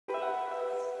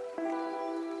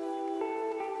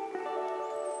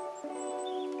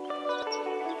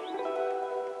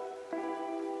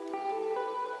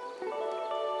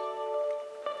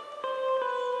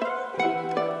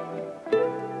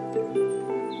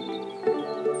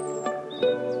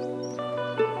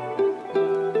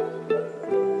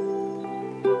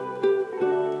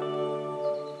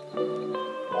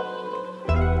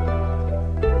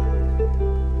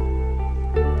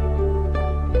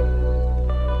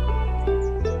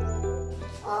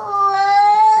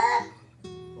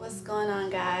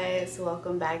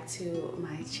welcome back to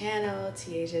my channel.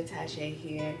 Tiaja Tajay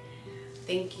here.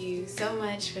 Thank you so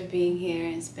much for being here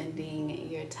and spending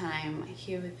your time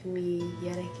here with me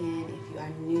yet again. If you are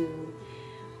new,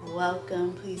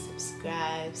 welcome. Please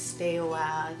subscribe, stay a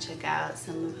while, check out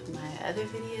some of my other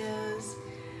videos.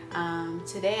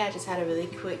 Today I just had a really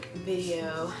quick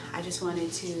video. I just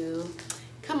wanted to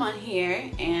come on here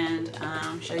and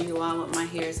show you all what my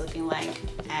hair is looking like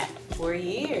at 4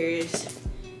 years.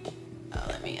 Oh,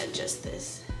 let me adjust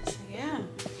this. So yeah,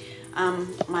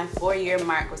 my 4-year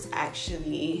mark was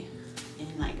actually in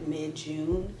like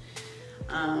mid-June.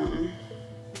 But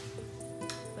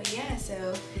yeah,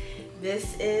 so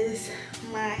this is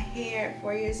my hair at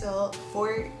 4 years old.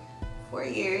 4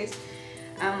 years.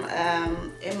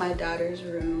 I'm in my daughter's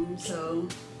room, so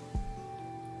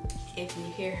if you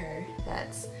hear her,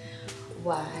 that's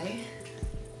why,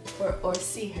 or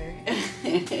see her.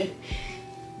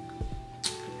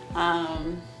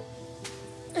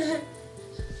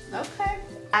 Okay,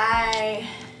 I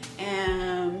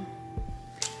am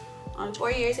on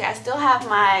 4 years here. I still have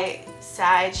my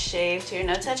side shaved here.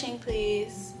 No touching,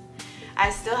 please.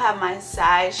 I still have my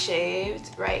side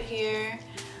shaved right here.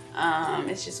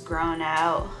 It's just grown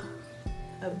out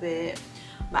a bit,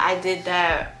 but I did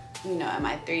that, you know, at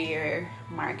my 3-year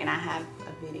mark, and I have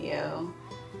a video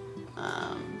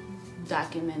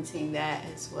documenting that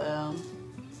as well.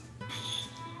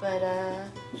 But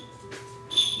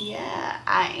yeah,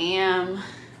 I am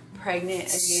pregnant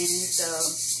again, so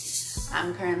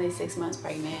I'm currently 6 months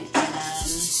pregnant, and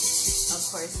of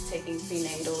course taking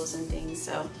prenatals and things,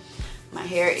 so my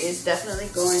hair is definitely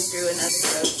going through another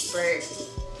growth spurt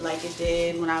like it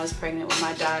did when I was pregnant with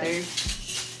my daughter.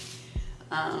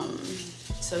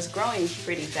 So it's growing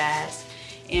pretty fast,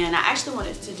 and I actually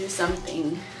wanted to do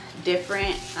something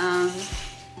different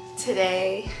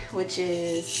today, which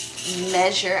is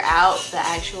measure out the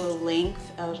actual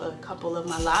length of a couple of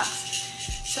my locks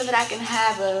so that I can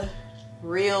have a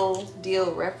real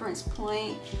deal reference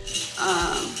point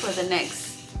for the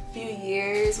next few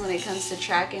years when it comes to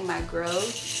tracking my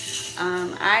growth.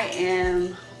 I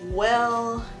am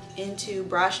well into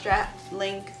bra strap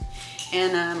length,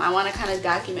 and I want to kind of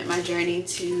document my journey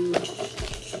to,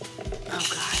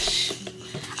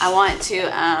 I want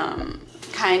to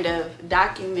kind of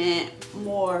document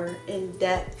more in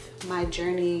depth my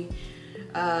journey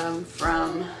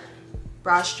from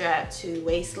bra strap to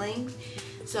waist length.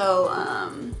 So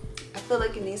I feel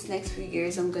like in these next few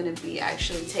years I'm going to be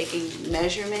actually taking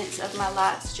measurements of my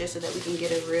locks just so that we can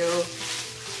get a real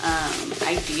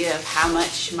idea of how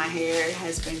much my hair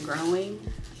has been growing,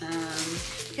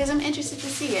 because I'm interested to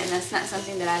see it, and that's not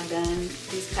something that I've done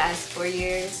these past 4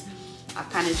 years. I've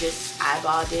kind of just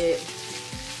eyeballed it.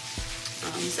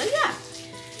 So yeah,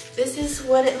 this is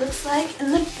what it looks like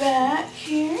in the back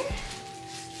here.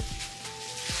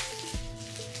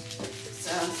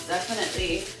 So it's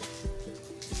definitely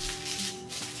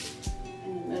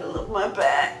in the middle of my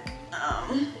back.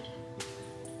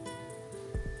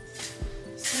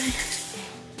 So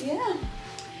yeah.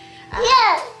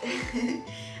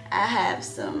 I have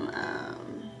some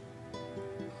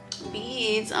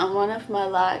beads on one of my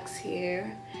locks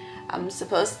here. I'm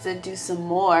supposed to do some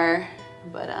more,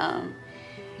 but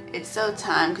it's so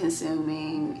time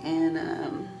consuming, and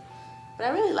but I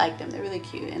really like them. They're really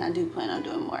cute, and I do plan on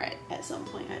doing more at some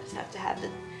point. I just have to have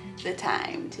the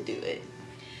time to do it.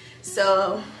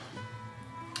 So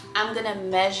I'm gonna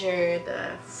measure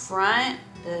the front,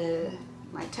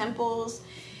 my temples,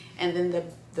 and then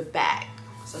the back.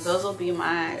 So those will be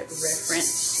my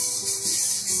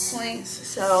reference points.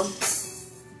 So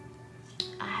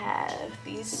I have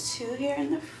these two here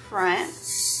in the front,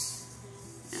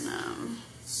 and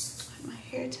put my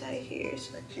hair tie here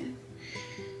so I can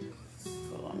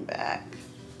pull them back.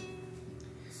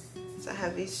 So I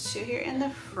have these two here in the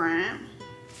front.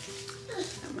 I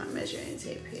have my measuring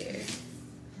tape here.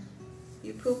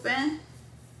 You pooping?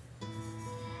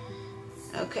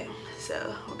 Okay,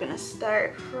 so we're gonna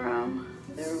start from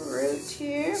the root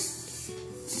here.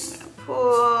 I'm gonna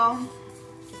pull.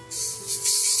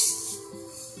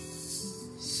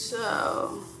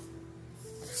 So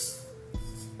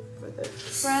for the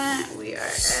front, we are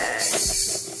at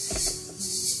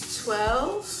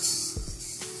 12.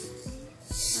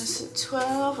 That's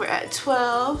 12. We're at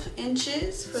 12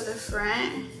 inches for the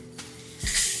front.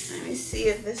 Let me see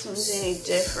if this one's any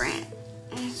different.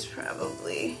 It's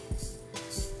probably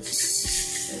the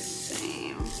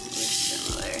same or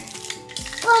similar.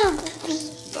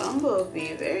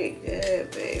 Bumblebee, very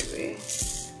good, baby.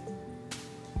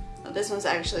 Oh, this one's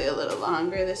actually a little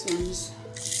longer. This one's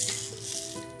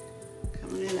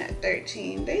coming in at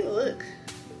 13. They look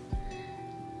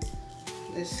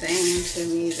the same to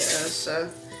me though, so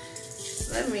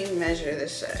let me measure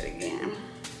this side again.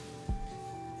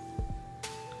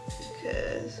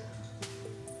 Because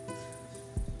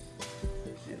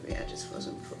maybe I just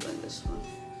wasn't pulling this one.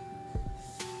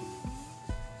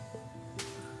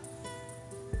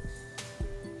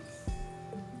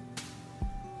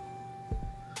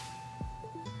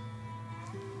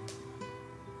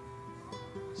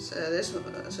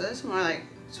 So that's more like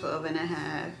 12 and a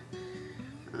half.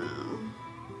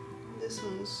 This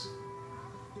one's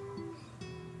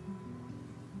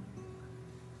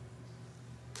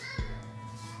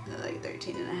like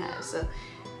 13 and a half. So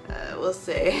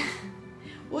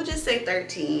we'll just say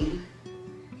 13.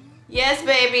 Yes,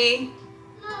 baby.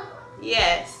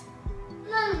 Yes.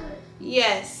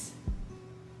 Yes.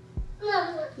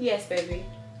 Yes, baby.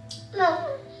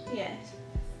 Yes.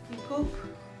 You poop?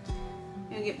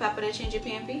 You gonna get Papa to change your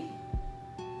pampy?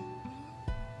 You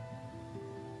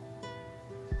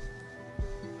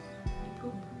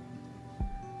poop?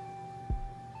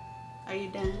 Are you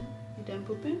done? You done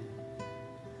pooping?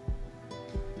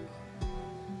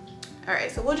 All right,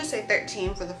 so we'll just say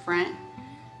 13 for the front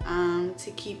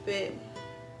to keep it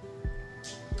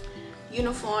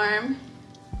uniform.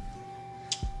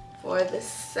 For the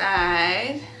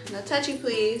side, no touchy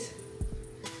please.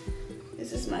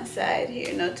 This is my side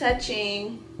here. No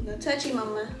touching. No touchy,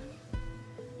 mama.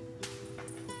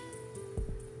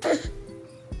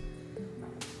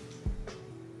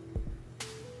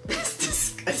 That's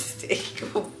disgusting.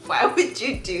 Why would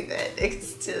you do that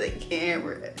next to the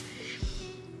camera?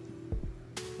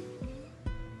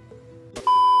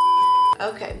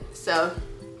 Okay, so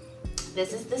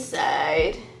this is the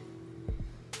side.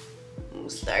 We'll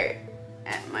start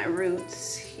at my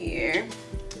roots here.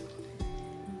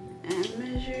 And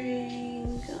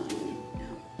measuring, going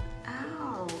down.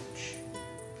 Ouch.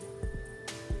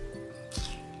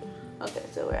 Okay,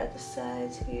 so we're at the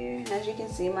sides here. And as you can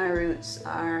see, my roots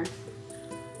are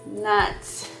not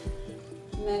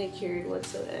manicured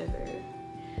whatsoever.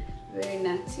 Very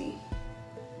nutty.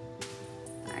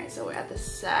 All right, so we're at the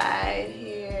side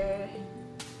here.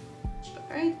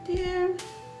 Right there.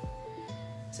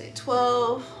 Say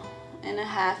 12 and a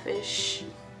half-ish.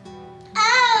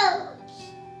 Ouch!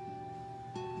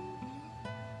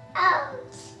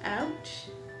 Ouch. Ouch.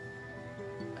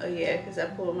 Oh yeah, because I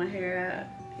pulled my hair out.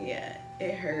 Yeah,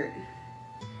 it hurt.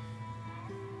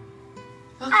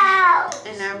 Okay. Ouch.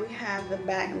 And now we have the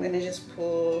back. I'm gonna just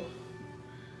pull.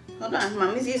 Hold on,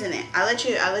 mommy's using it. I'll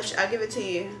give it to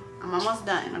you. I'm almost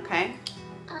done, okay?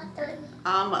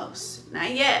 Almost.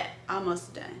 Not yet.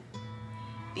 Almost done.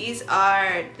 These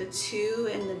are the 2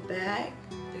 in the back.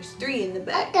 There's 3 in the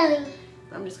back.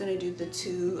 I'm just gonna do the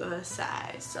 2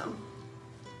 sides. So I'm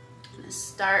gonna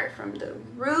start from the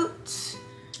root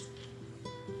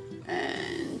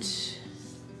and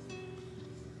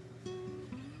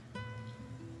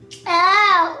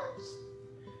Ouch.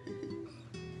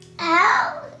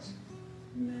 Ouch.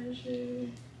 measure.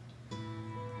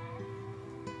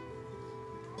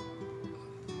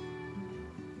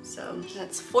 So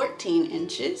that's 14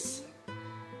 inches.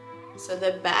 So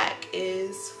the back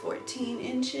is 14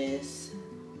 inches.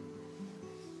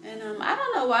 And I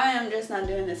don't know why I'm just not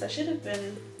doing this. I should have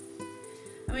been,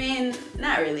 I mean,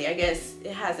 not really. I guess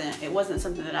it wasn't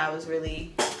something that I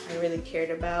really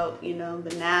cared about, you know,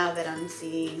 but now that I'm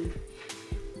seeing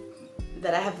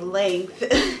that I have length,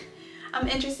 I'm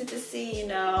interested to see, you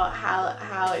know,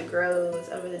 how it grows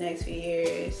over the next few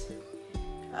years.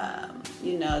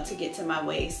 You know, to get to my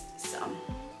waist. So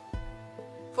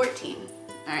 14.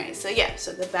 All right, so yeah,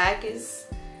 so the back is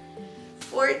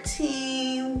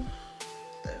 14,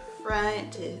 the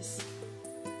front is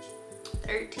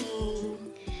 13,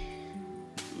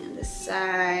 and the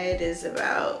side is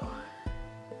about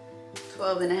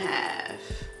 12 and a half.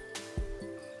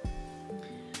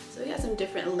 So we got some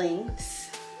different lengths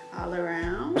all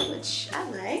around, which I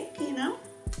like, you know.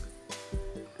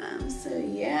 So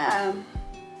yeah.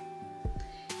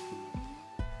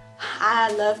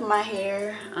 I love my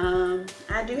hair.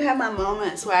 I do have my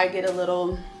moments where I get a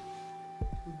little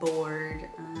bored,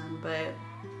 but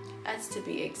that's to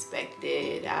be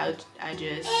expected. I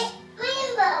just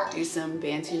do some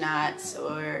bantu knots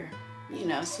or, you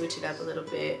know, switch it up a little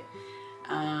bit.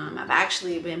 I've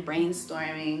actually been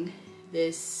brainstorming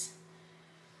this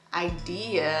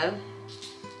idea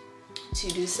to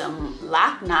do some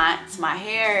lock knots. My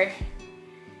hair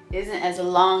isn't as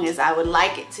long as I would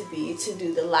like it to be to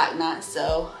do the lock knot,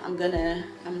 so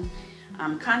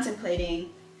I'm contemplating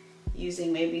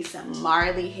using maybe some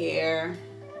Marley hair.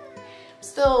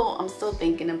 I'm still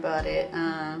thinking about it,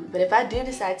 but if I do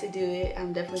decide to do it,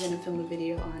 I'm definitely gonna film a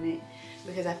video on it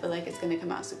because I feel like it's gonna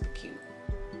come out super cute.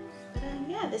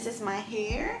 Yeah, this is my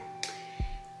hair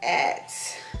at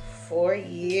 4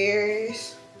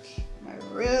 years. My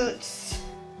roots.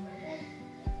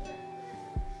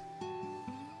 You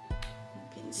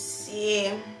can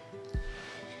see.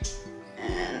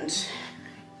 And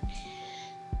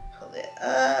pull it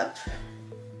up.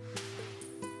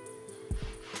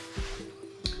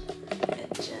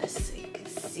 And just so you can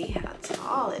see how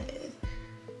tall it is.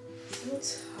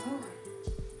 So tall.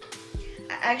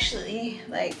 I actually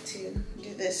like to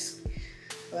do this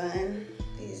bun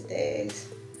these days,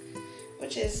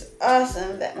 which is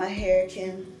awesome that my hair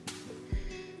can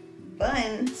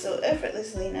bun so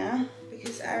effortlessly now,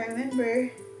 because I remember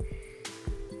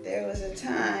there was a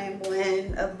time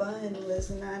when a bun was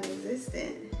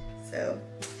non-existent. So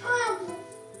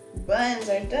buns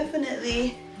are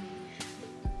definitely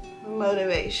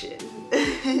motivation.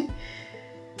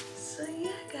 So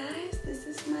yeah guys, this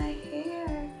is my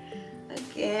hair.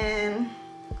 Again,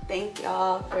 thank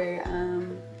y'all for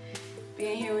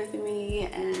being here with me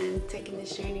and taking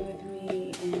this journey with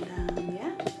me. And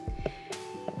yeah,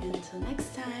 until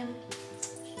next time,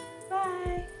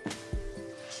 bye.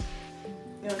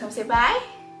 You wanna come say bye?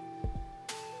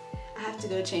 I have to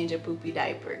go change a poopy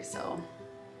diaper, so